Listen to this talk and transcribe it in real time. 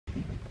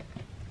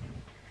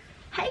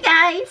Hi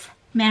guys!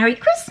 Merry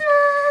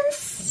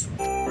Christmas!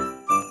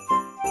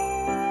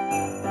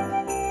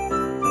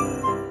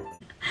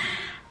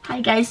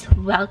 Hi guys,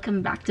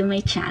 welcome back to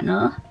my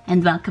channel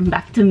and welcome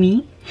back to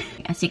me.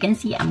 As you can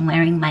see, I'm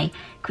wearing my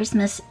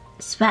Christmas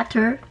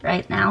sweater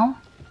right now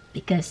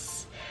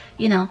because,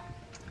 you know,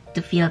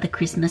 to feel the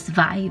Christmas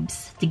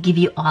vibes, to give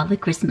you all the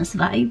Christmas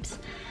vibes.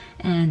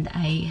 And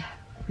I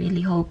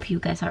really hope you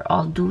guys are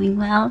all doing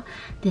well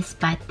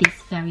despite this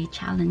very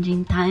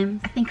challenging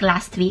time. I think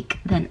last week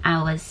then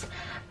I was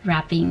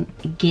wrapping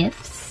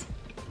gifts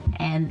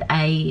and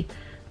I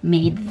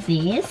made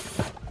this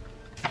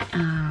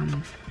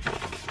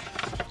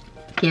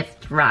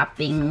gift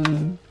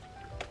wrapping.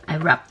 I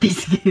wrapped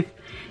this gift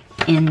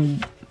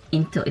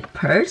into a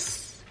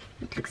purse.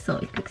 It looks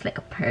like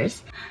a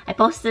purse. I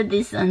posted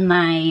this on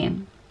my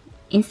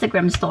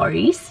Instagram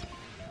stories.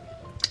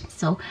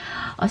 So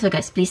also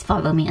guys, please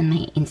follow me on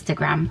my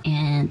Instagram,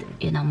 and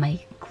you know, my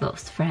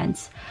close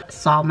friends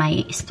saw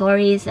my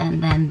stories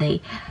and then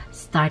they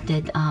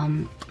started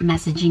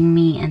messaging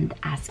me and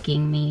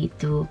asking me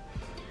to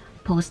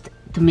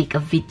make a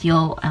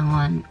video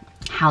on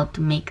how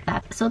to make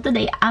that. So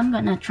today I'm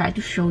gonna try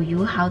to show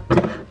you how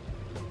to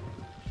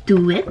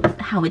do it,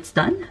 how it's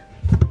done.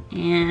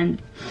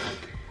 And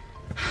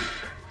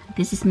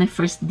this is my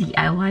first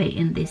DIY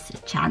in this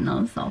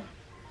channel, so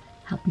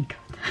help me God.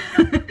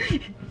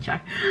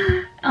 Sure.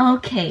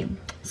 Okay,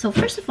 so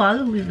first of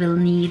all we will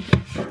need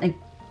a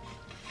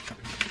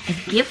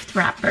gift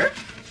wrapper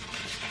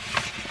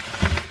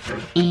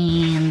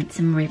and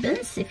some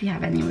ribbons if you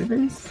have any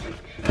ribbons,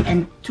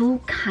 and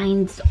two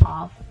kinds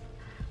of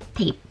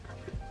tape.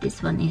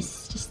 This one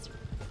is just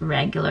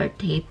regular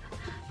tape.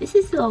 This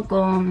is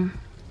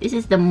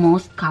the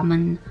most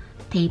common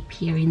tape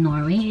here in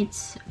Norway.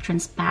 It's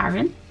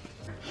transparent.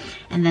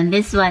 And then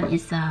this one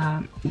is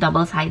a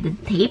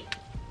double-sided tape.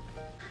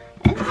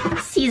 And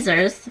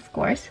scissors, of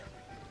course.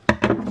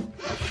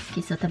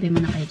 Okay, so tabi mo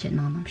na kayo dyan,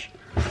 mga moms.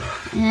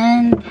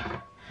 And,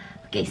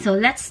 okay, so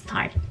let's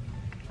start.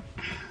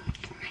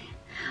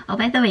 Oh,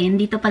 by the way,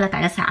 nandito pala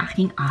tayo sa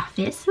aking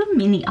office, a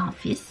mini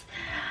office.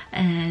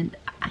 And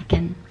I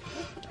can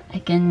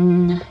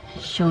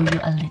show you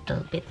a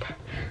little bit.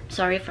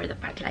 Sorry for the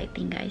part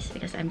lighting, guys,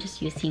 because I'm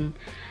just using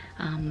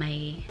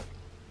my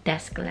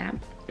desk lamp.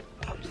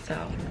 So,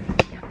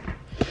 yeah.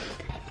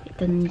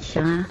 Ito na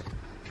siya.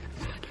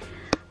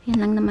 Yan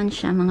lang naman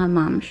siya, mga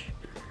moms.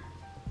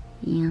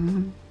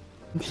 Yan.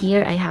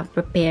 Here I have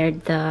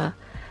prepared the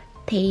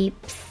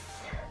tapes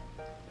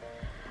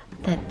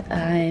that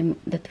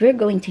we're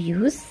going to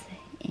use,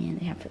 and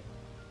I have a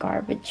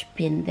garbage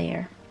bin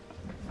there.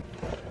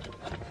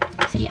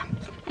 So yeah,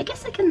 I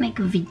guess I can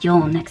make a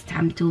video next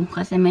time too,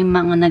 kasi may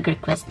mga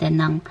nag-request din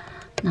ng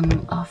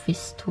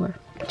office tour.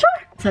 Sure.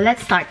 So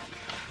let's start.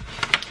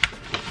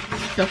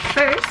 So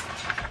first,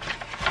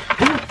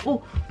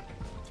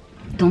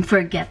 don't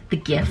forget the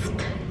gift.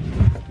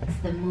 It's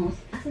the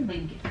most... Asan ba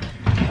yung gift?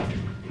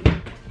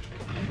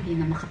 Hindi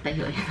na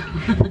makatayo eh.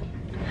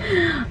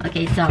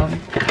 Okay, so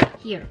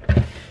here.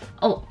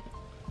 Oh.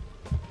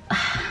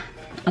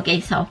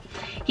 Okay, so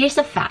here's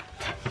a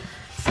fact.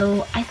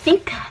 So I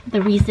think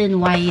the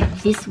reason why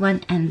this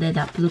one ended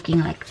up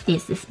looking like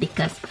this is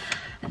because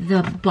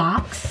the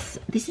box,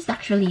 this is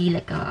actually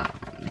like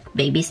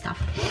baby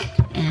stuff.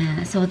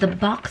 So the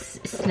box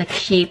is like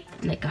shaped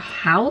like a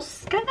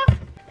house, kind of.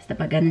 Basta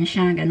pa ganun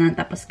siya, ganun,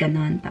 tapos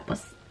ganun,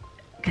 tapos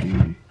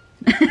ganun.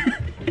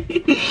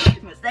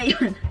 Basta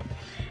yun.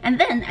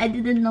 And then I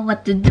didn't know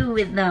what to do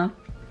with the,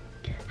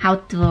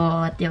 what do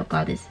you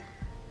call this?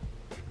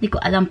 Hindi ko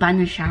alam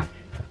paano siya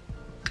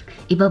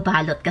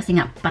ibabalot kasi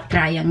nga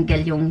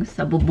pa-triangle yung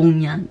sa bubong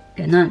niya,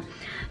 ganun.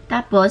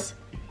 Tapos,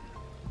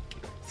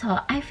 so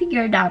I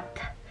figured out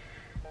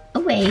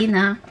a way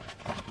na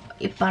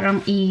parang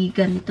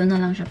ganito na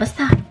lang siya.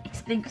 Basta,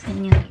 explain ko sa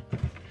inyo.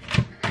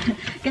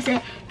 kasi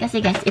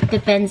guys, it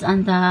depends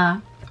on the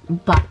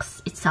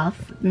box itself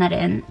na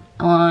rin,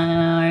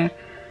 or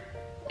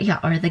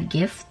the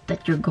gift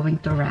that you're going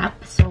to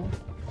wrap. So,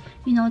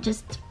 you know,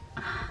 just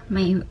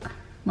my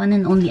one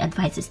and only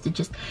advice is to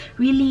just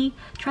really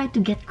try to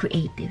get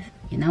creative,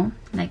 you know?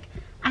 Like,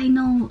 I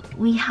know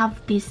we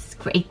have this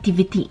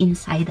creativity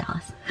inside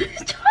us.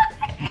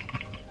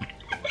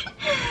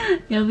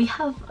 Yeah, we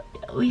have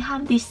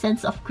this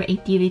sense of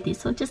creativity,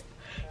 so just,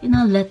 you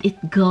know, let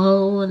it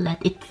go,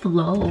 let it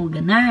flow,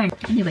 ganun.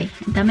 Anyway,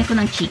 ang dami ko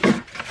ng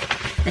chika.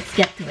 Let's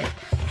get to it.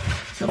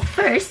 So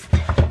first,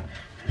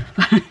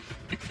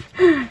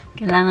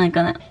 kailangan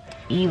ko na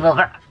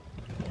i-over.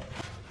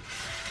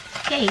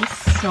 Okay,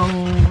 so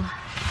what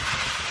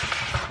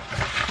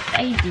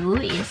I do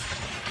is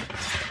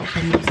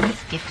open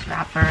this gift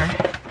wrapper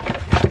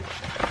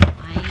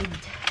wide.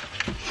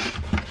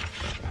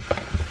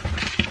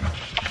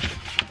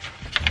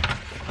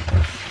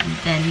 And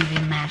then we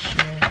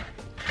measure,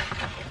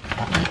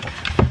 like,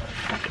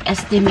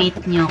 estimate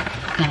nyo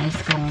guys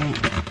kung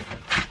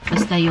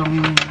basta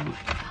yung,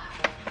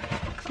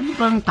 ano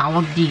bang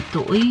tawag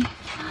dito eh?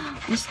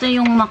 Basta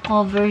yung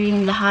makover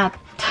yung lahat.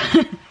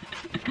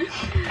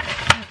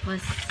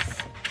 Tapos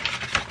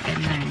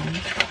ganun.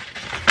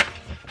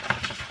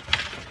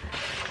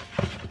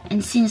 And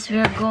since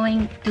we're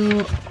going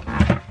to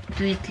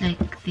do it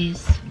like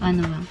this,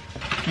 paano ba?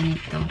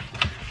 Ganito.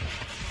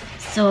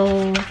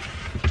 So,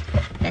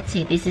 let's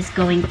say this is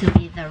going to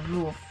be the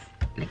roof,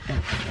 like the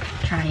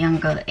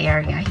triangle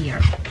area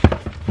here.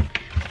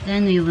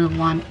 Then we will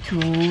want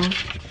to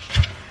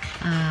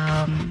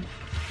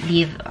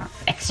leave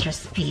extra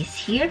space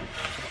here,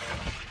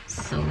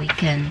 so we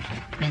can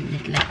bend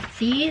it like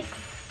this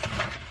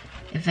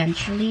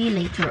eventually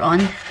later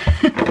on.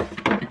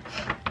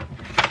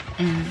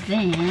 And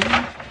then,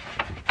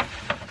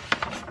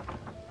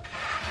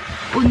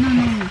 oh no.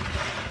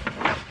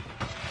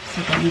 So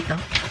ganito.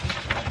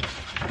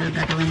 Ito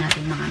gagawin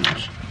natin mga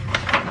mash.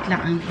 Wait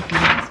lang ang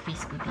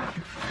space ko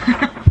dito.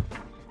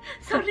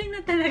 Sorry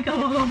na talaga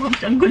mga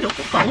mash. Ang gulo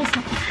ko pa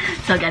usap.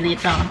 So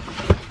ganito.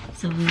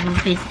 So we will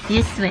face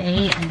this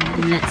way, and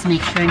then let's make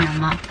sure na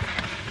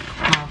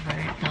ma-cover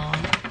to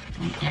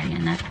yung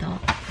area na to.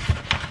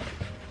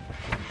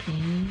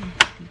 Okay,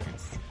 I think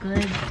that's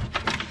good.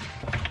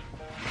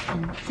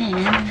 And then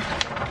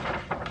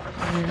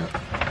we'll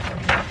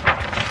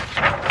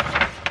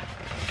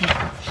get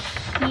it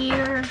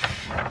here.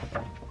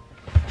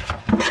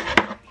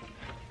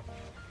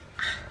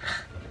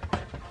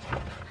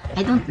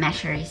 I don't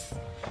measure this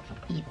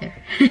either.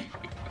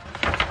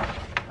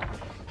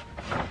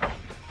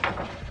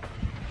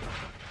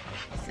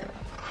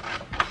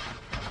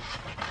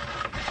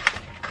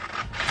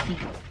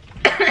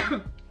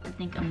 I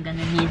think I'm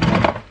gonna need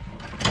a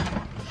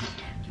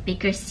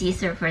bigger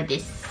scissor for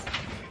this.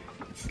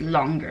 It's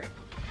longer.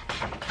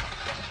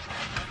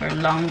 For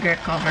longer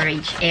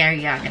coverage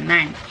area.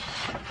 Ganun.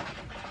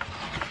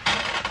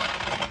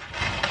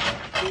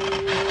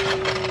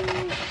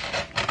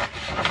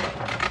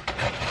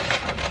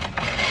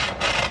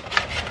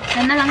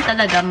 Sana lang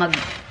talaga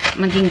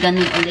maging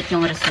ganun ulit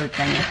yung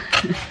resulta niya.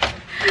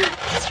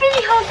 Just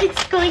really hope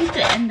it's going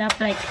to end up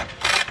like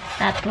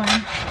that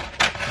one.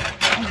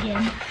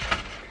 Again.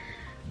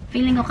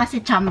 Feeling ko kasi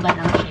chamba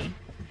lang siya.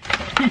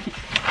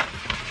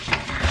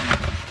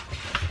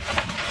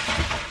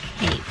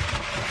 Okay.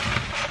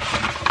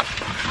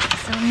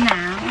 So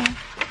now,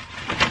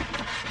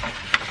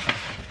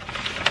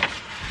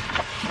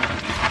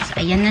 so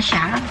ayan na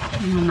siya,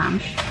 mga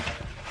moms.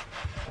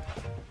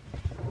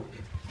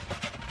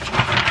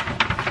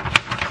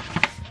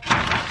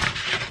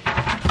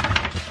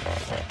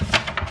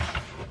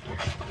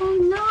 Oh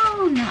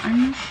no, na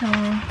ano siya.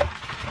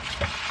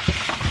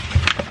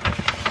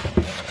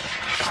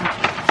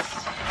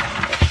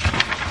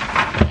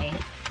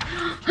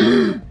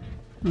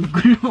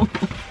 Gulo.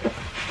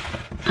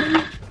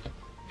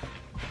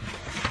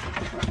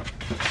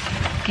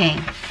 Okay.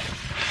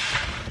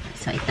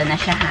 So, ito na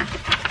siya, ha.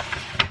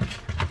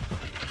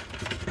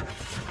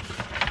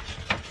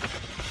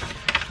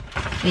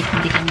 Wait,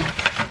 hindi ka na.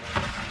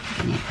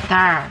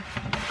 Car.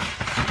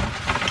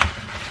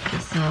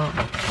 Okay, so,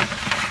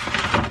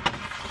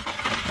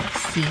 let's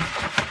see.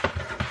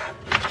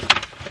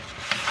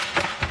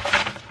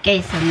 Okay,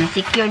 so,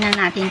 na-secure na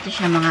natin ito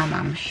siya, mga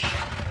moms.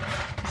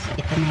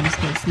 Ito na yung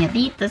space niya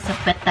dito sa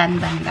petan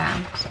banda.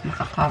 So,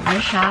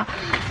 makakover siya.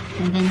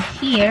 And then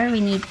here,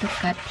 we need to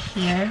cut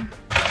here.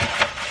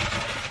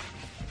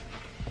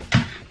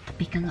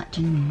 Tabi ka nga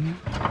dyan muna.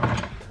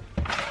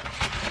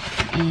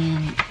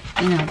 And,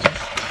 you know,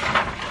 just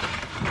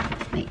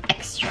may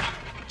extra.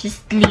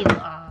 Just leave,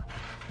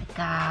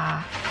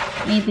 like,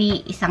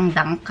 maybe isang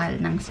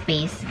dangkal ng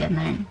space,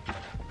 ganun.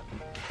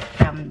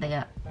 From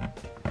the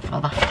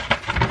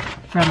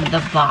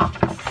box.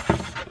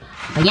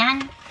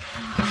 Ayan.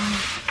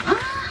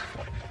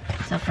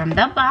 So, from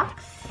the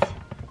box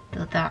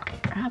to the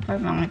wrapper,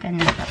 mga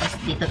ganyan. Tapos,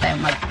 dito tayo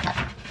mag-cut.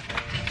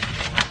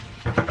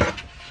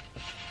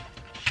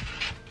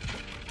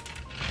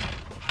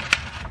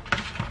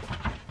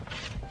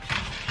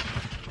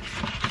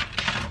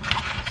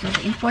 So,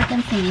 the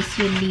important thing is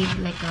you leave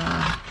like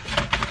a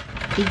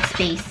big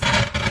space.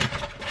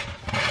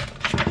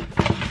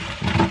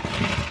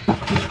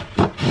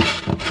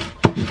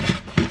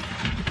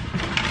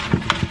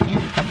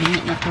 Ayan,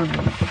 kabinet na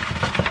tulog.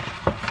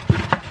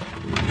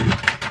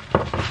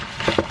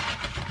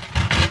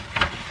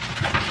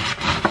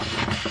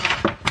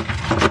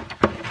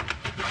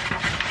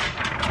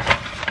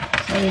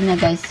 Ayun na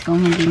guys,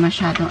 kung hindi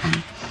masyado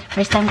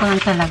first time ko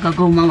lang talaga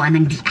gumawa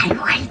ng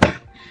DIY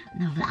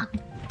na vlog.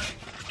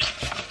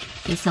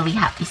 Okay, so we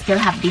still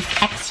have this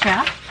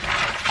extra,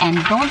 and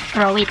don't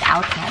throw it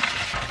out yet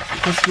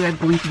because we're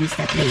going to use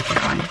that later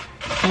on.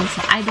 Okay,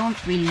 so I don't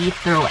really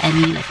throw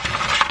any like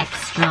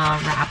extra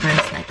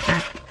wrappers like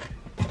that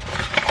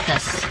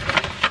because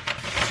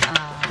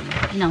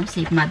you know,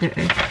 save Mother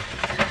Earth.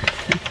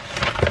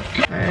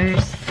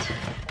 First,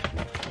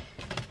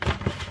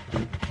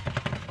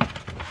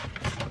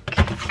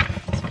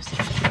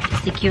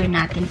 secure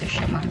natin to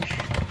siya, ma'am.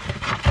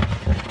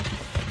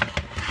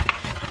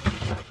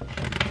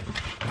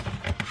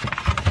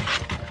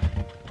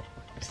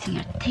 Using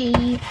our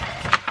tape.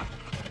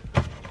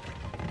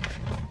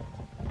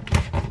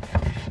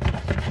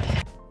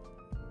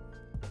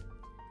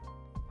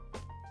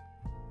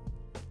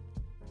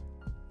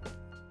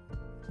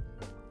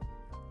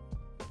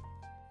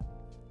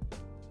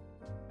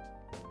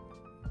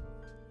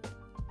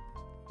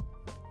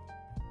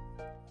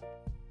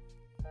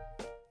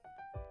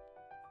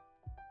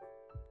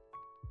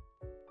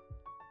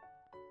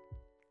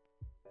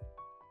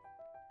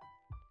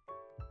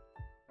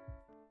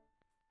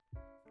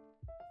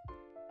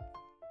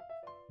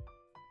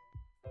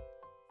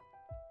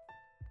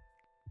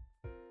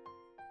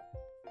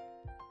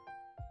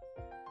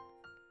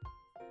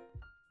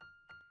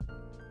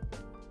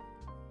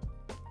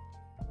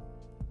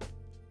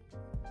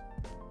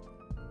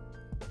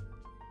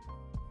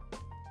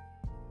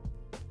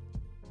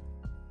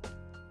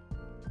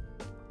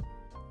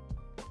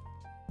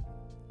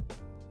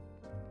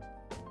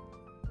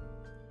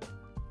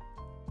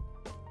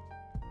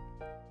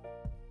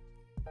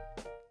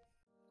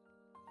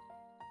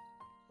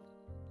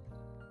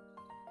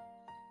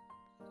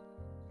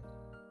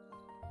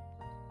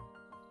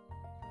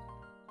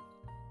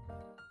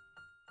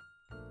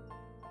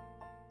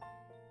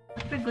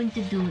 we're going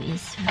to do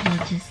is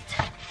we'll just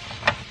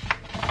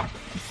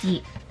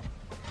see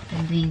what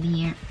I'm doing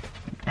here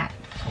like that.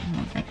 So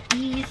like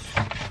this.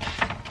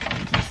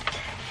 And just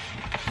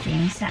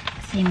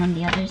same on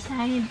the other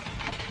side.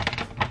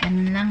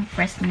 Ganun lang,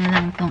 press nyo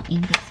lang tong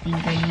index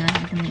finger nyo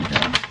in the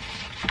middle.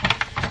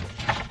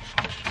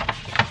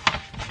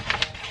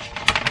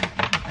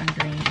 I hope I'm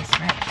doing this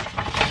right.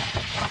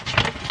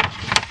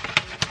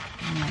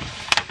 Ayan.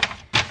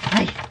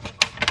 Ay!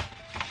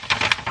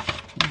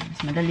 Ayan, mas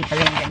madali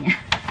pala yung ganyan.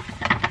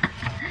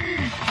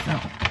 So,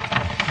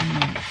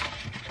 ayan.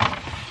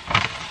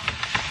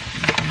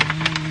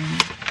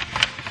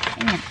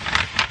 Ayan.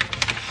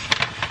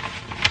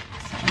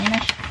 So, ayan na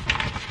siya.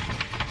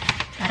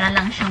 Para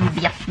lang siyang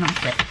biyak ng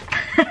puwet.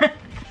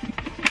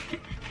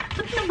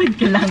 Ba't naman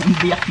kailangan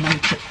biyak ng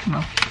puwet mo?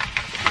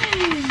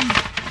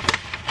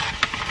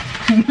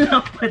 Ang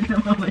lapad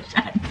naman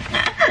masyado.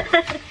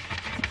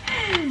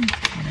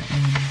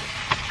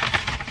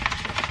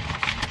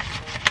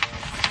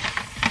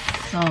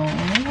 So,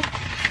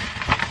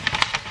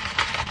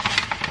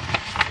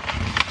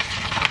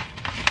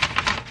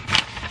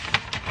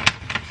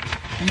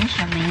 ano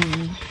siya,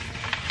 may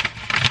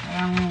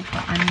parang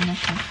paano na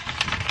siya.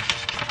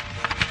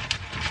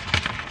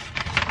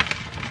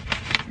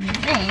 And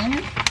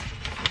then,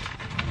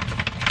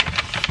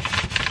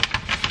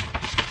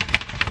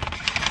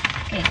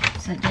 okay,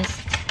 so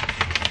just,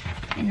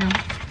 you know,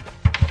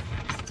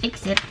 just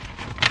fix it.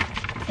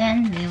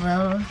 Then we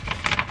will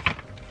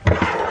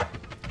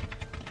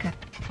cut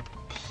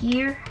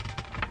here.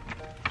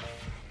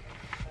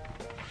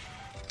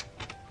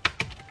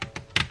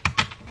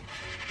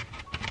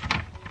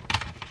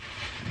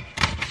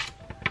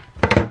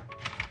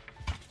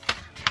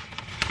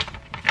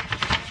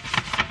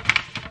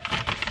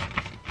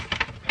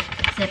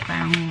 Kasi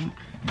parang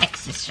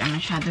excess siya.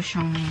 Masyado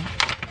siyang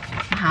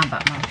mahaba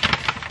mo.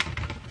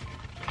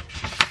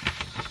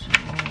 So,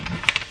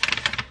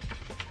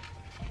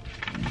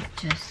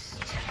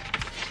 just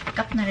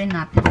cut na rin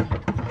natin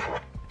dito.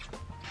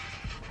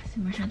 Kasi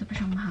masyado pa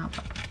siyang mahaba.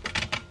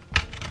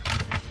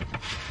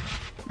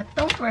 But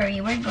don't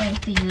worry, we're going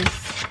to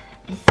use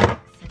this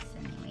excess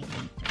anyway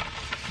later.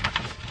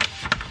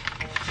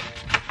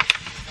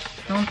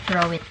 Don't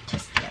throw it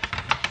just yet.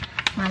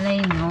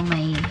 Malay nyo,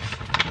 may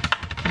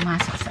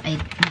pumasok sa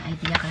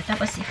idea ka.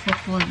 Tapos,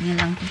 i-fold nyo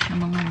lang ito siya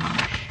mga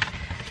mash.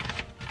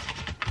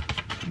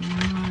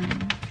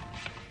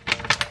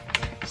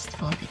 Just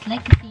fold it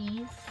like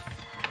this.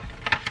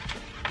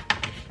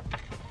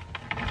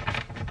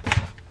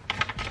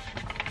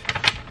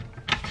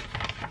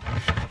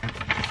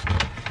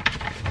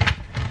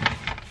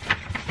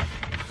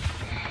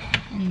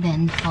 And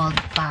then, fold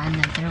pa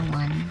another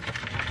one.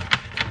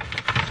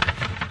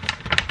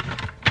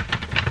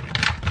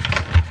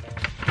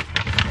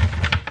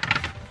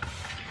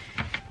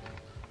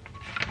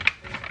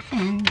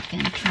 And you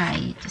can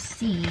try to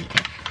see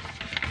if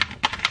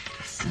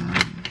some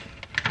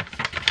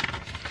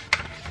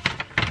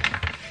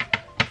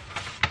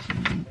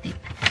tape.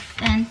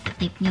 Then,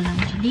 tape nyo lang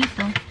siya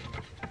dito.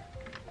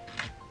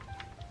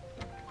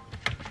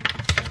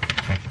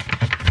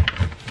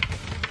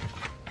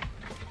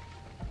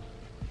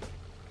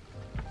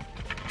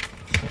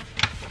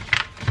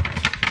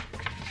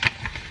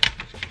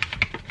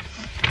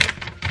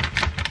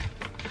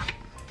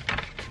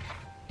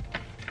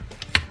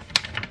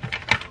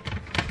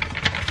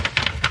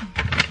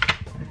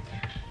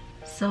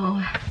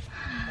 So,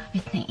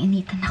 wait na,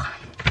 initan ako.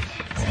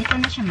 So, ito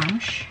na siya,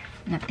 mouse.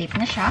 Na-tape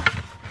na siya.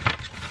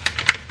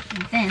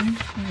 And then,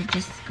 we're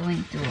just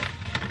going to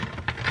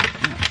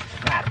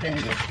flatten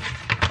this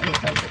a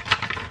little bit.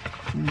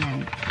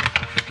 Ayan.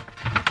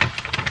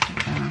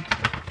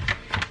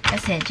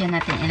 Kasi, dyan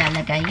natin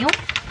ilalagay yung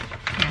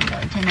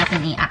handle. Dyan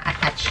natin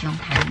i-attach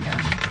yung handle.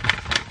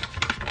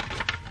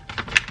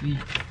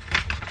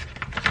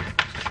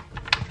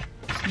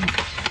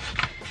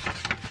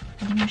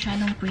 Hindi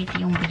masyadong pretty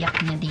yung biyak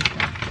niya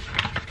dito.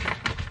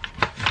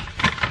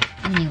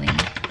 Anyway,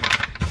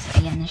 so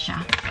ayan na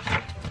siya.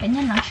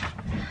 Ganyan lang siya.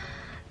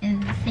 And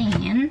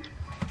then,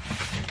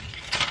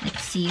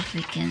 let's see if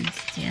we can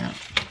still,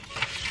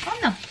 oh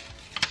no.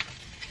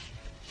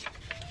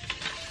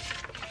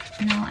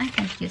 No, I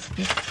can't use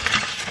this.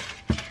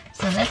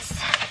 So let's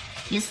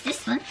use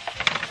this one,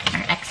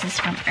 our excess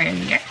from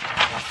earlier.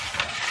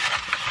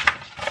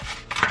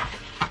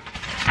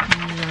 And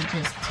we will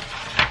just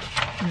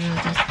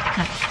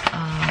cut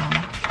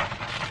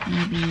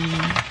maybe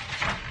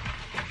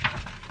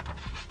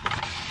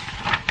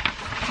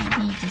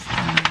just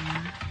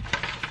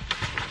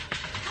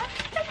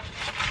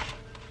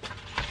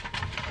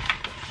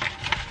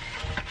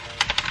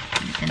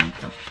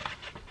ganito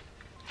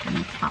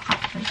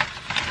kakapal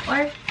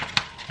or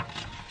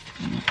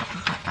ganito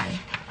kakapal.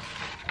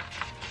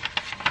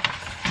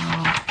 So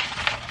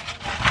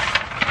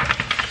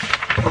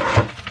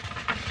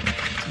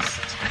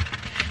just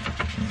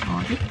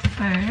fold it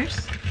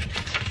first.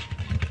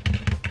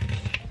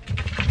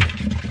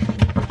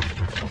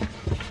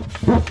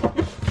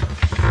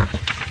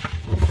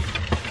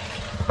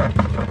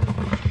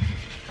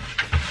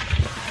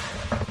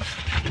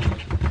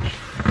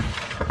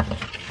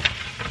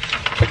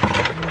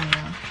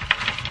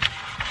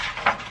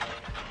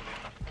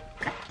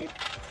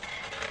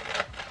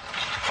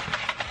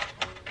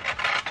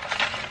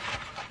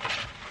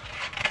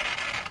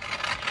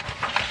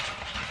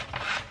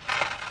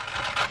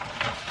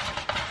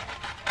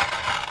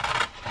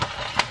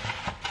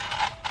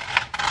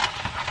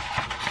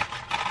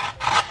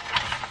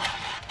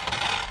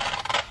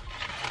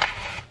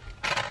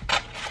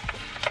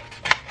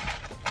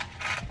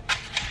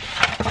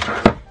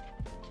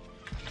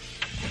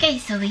 Okay,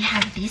 so we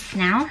have this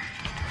now.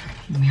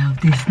 We have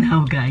this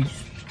now, guys.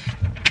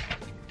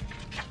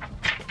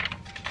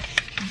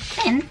 And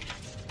then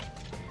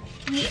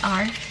we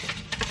are.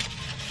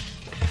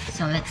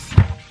 So let's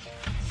see.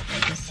 Try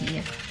to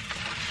see if.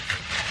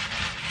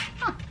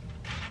 Oh,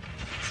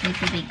 it's a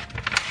little big.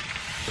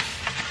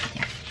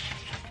 Yeah.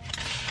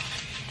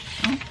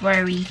 Don't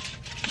worry.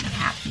 Be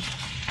happy.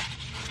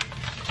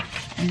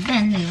 And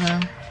then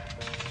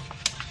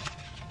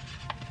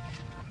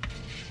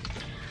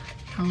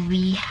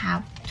we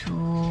have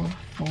to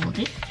fold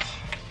it.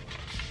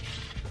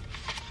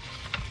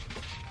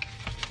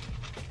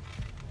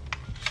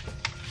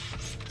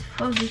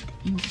 Fold it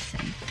in the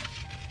center.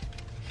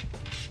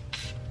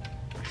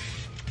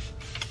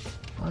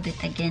 Fold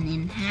it again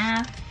in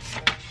half.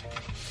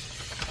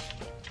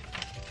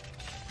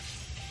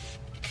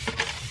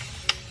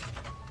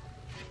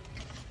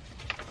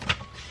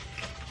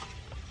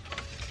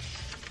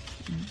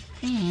 And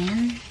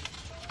then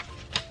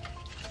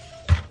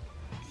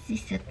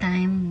this is the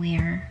time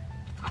where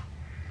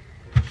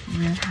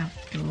we'll have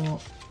to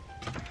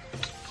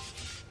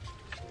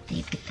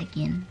tape it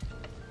again.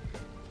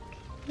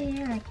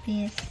 Okay, like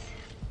this.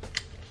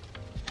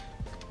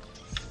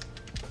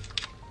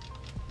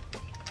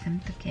 Tape them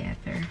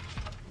together.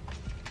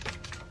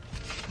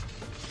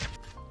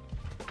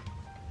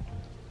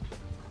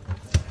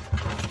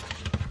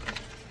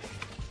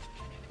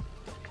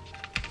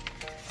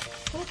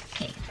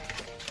 Okay.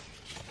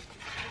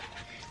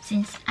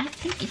 Since I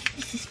think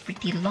this is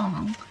pretty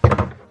long,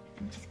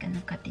 I'm just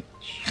gonna cut it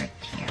short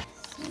here.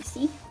 So you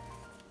see,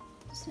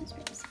 this one's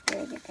pretty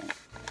square. You can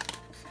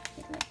cut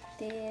it like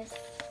this.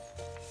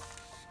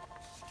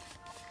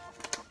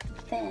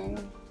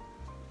 Then,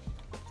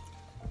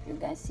 you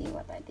guys see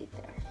what I did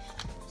there?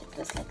 It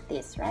was like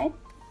this, right?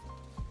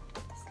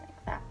 Just like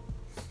that.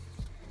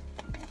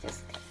 And I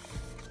just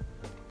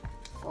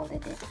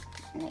folded it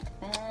like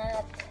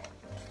that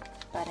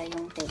para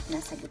yung tape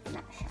nasa gitna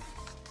siya.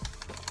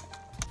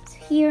 So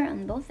here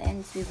on both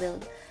ends,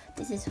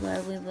 this is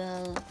where we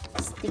will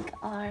stick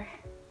our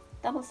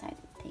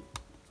double-sided tape.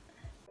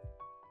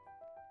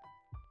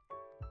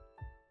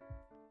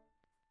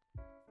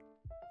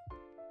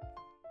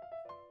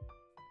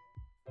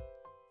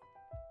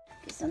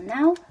 Okay, so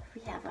now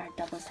we have our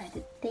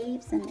double-sided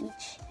tapes on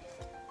each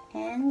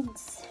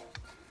ends,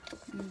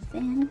 and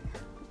then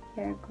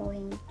we are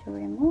going to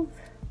remove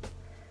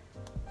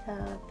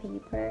the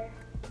paper,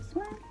 this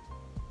one,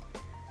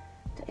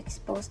 to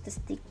expose the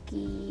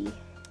sticky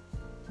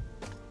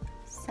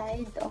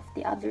side of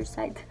the other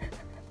side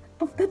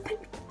of the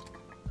tape.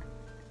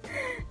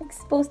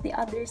 Expose the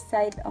other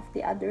side of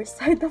the other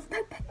side of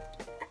the tape.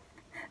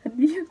 Ano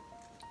yun?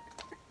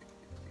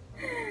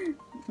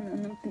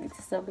 Anong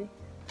pinagsasabi?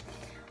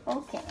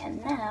 Okay,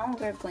 and now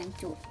we're going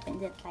to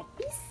bend it like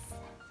this,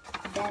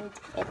 bend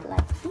it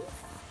like this,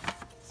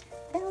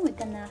 then we're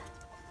gonna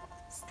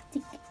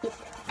stick it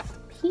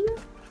here,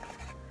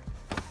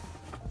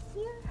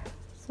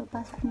 so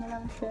pasok mo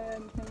lang siya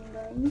dyan,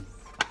 guys,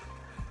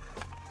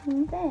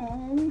 and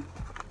then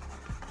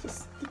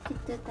just stick it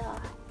to the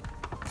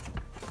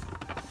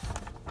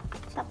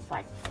top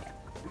part there.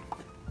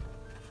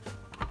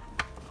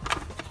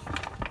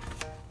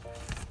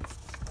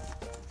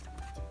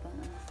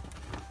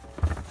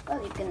 Well,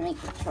 you can make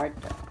it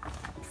shorter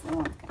if you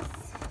want,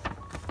 guys.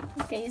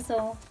 Okay,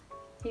 so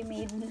I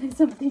made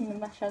something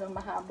na masyadong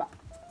mahaba.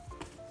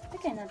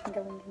 Kaya natin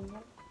gawin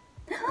ganyan.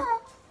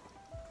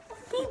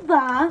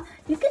 Diba?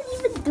 You can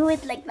even do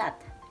it like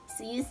that.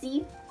 So you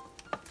see?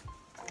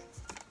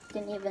 You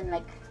can even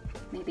like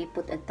maybe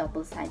put a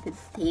double-sided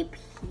tape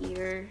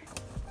here.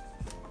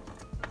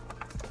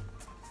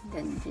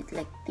 Then do it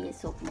like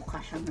this. So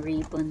mukha siyang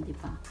ribbon,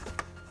 diba?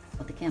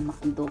 O di kaya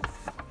makundok.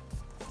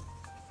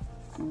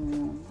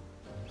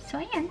 So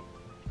ayan.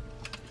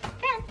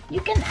 Then you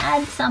can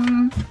add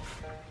some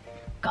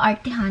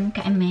kaartehan,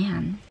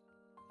 kaemehan.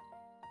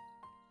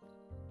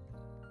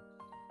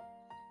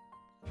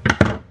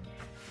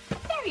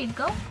 There you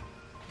go.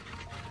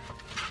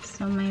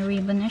 So may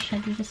ribbon na siya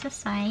dito sa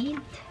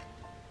side.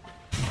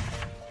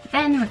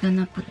 Then we're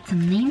gonna put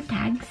some name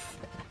tags.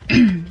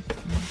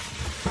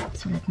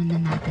 Sulat muna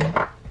natin.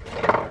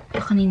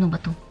 Kanino ba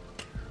to?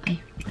 Ay.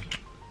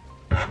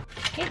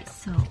 Okay,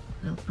 so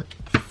we'll put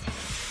this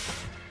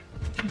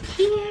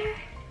here.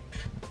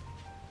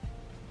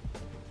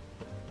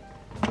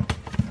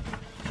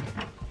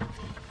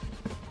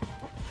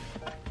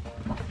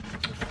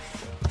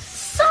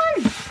 Son!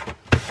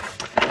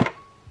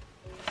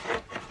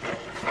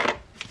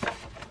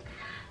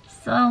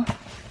 So,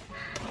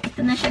 ito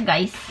na siya,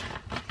 guys.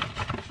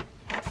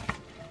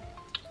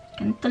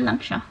 Ganito lang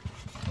siya.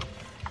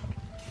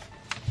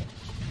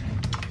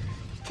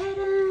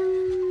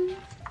 Tadam!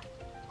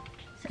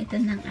 So, ito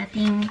na ang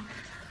ating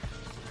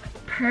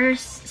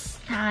purse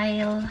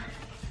style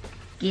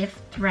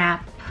gift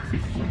wrap.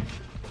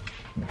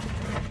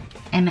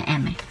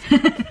 Eme-eme.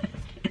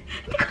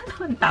 Hindi ko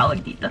naman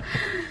tawag dito.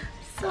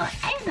 So,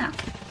 ayun na.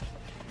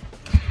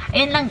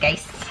 Ayun lang,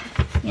 guys.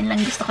 Yun lang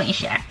gusto kong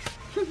i-share.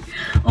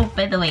 Oh,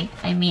 by the way,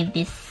 I made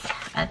this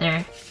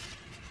other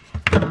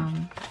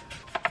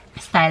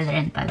style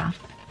rin pala.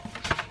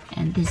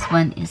 And this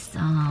one is,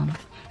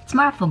 it's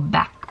more of a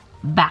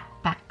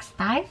backpack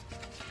style.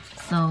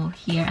 So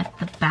here at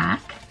the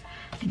back,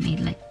 they made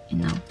like, you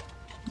know,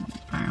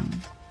 ano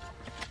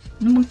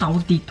bang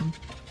tawag dito?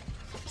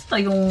 Basta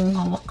yung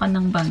hawak ka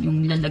ng bag,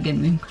 yung lalagyan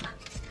mo yung...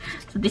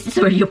 So this is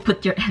where you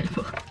put your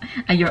elbow,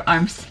 your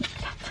arms.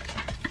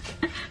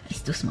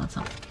 It's too small,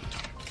 so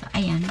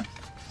ayan.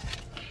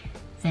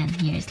 Then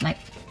here's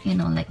like, you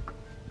know, like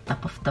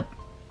top of the,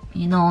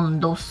 you know,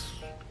 those,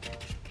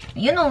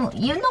 you know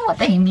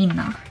what I mean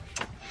now.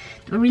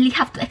 Do we really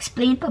have to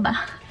explain pa ba?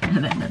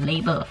 And then the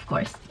label, of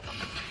course.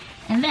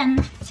 And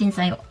then,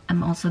 since I'm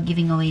also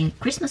giving away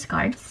Christmas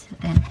cards,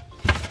 then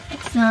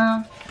it's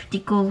a pretty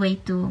cool way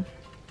to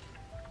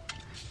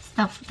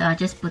stuff the,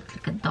 just put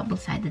like a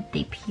double-sided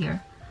tape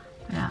here.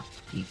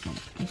 You can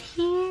put it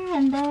here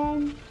and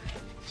then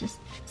just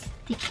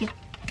stick it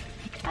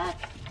like that.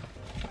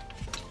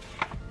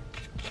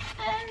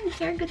 And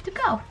you're good to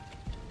go.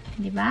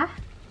 Diba?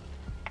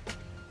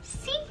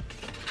 See?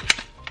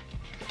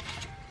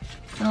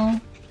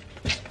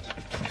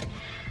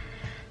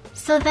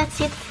 So that's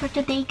it for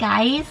today,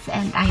 guys,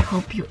 and I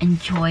hope you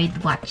enjoyed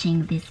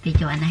watching this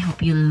video and I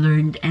hope you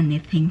learned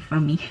anything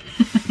from me.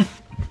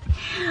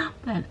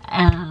 But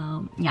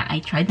yeah,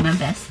 I tried my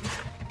best.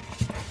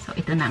 So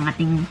ito na ang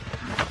ating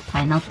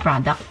final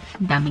product.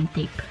 Daming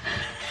tape.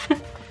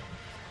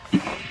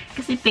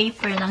 Kasi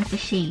paper lang to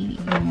siya,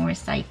 yung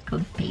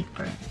recycled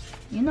paper.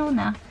 You know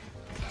na.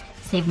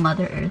 Save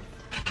Mother Earth.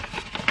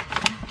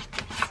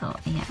 So,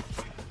 ayan.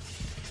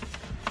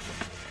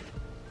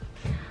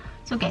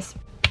 So guys,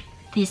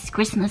 this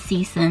Christmas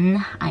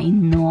season, I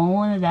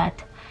know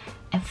that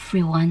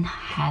everyone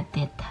had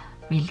it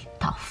really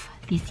tough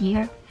this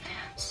year.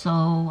 So,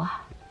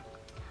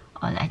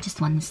 all I just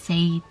want to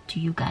say to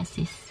you guys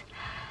is,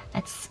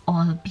 let's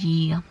all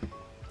be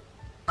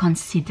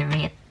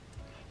considerate,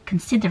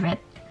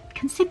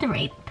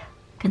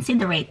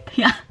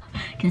 yeah,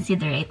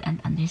 considerate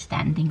and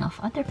understanding of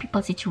other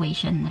people's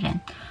situation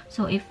rin.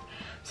 So if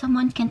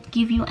someone can't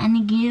give you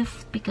any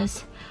gift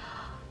because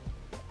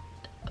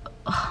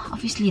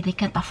obviously they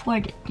can't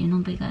afford it, you know,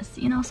 because,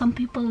 you know, some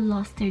people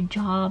lost their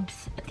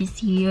jobs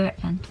this year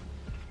and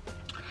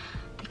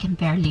they can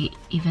barely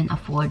even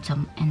afford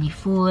any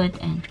food,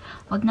 and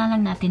wag na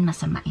lang natin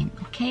masamain,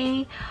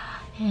 okay?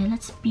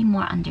 Let's be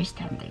more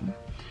understanding.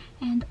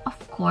 And of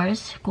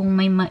course, kung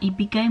may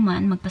maibigay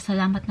man,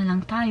 magpasalamat na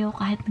lang tayo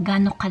kahit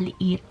gaano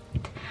kaliit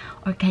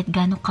or kahit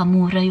gaano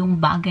kamura yung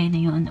bagay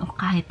na yun, or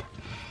kahit,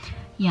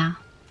 yeah,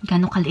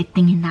 gaano kaliit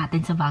tingin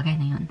natin sa bagay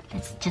na yun.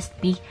 Let's just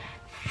be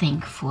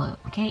thankful,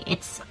 okay?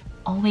 It's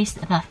always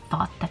the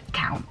thought that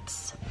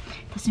counts.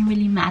 It doesn't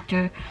really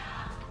matter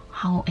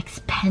how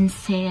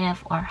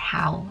expensive or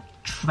how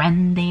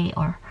trendy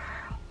or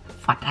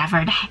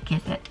whatever the heck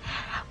is it.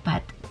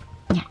 But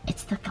yeah,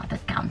 it's the thought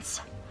that counts.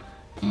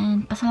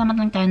 And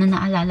pasalamat lang tayo na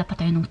naalala pa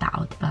tayo ng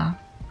tao, diba?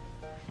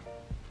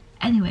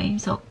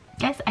 Anyway, so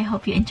guys, I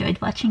hope you enjoyed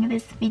watching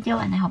this video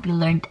and I hope you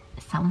learned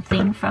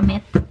something from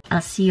it.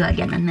 I'll see you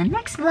again on the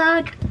next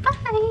vlog.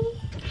 Bye!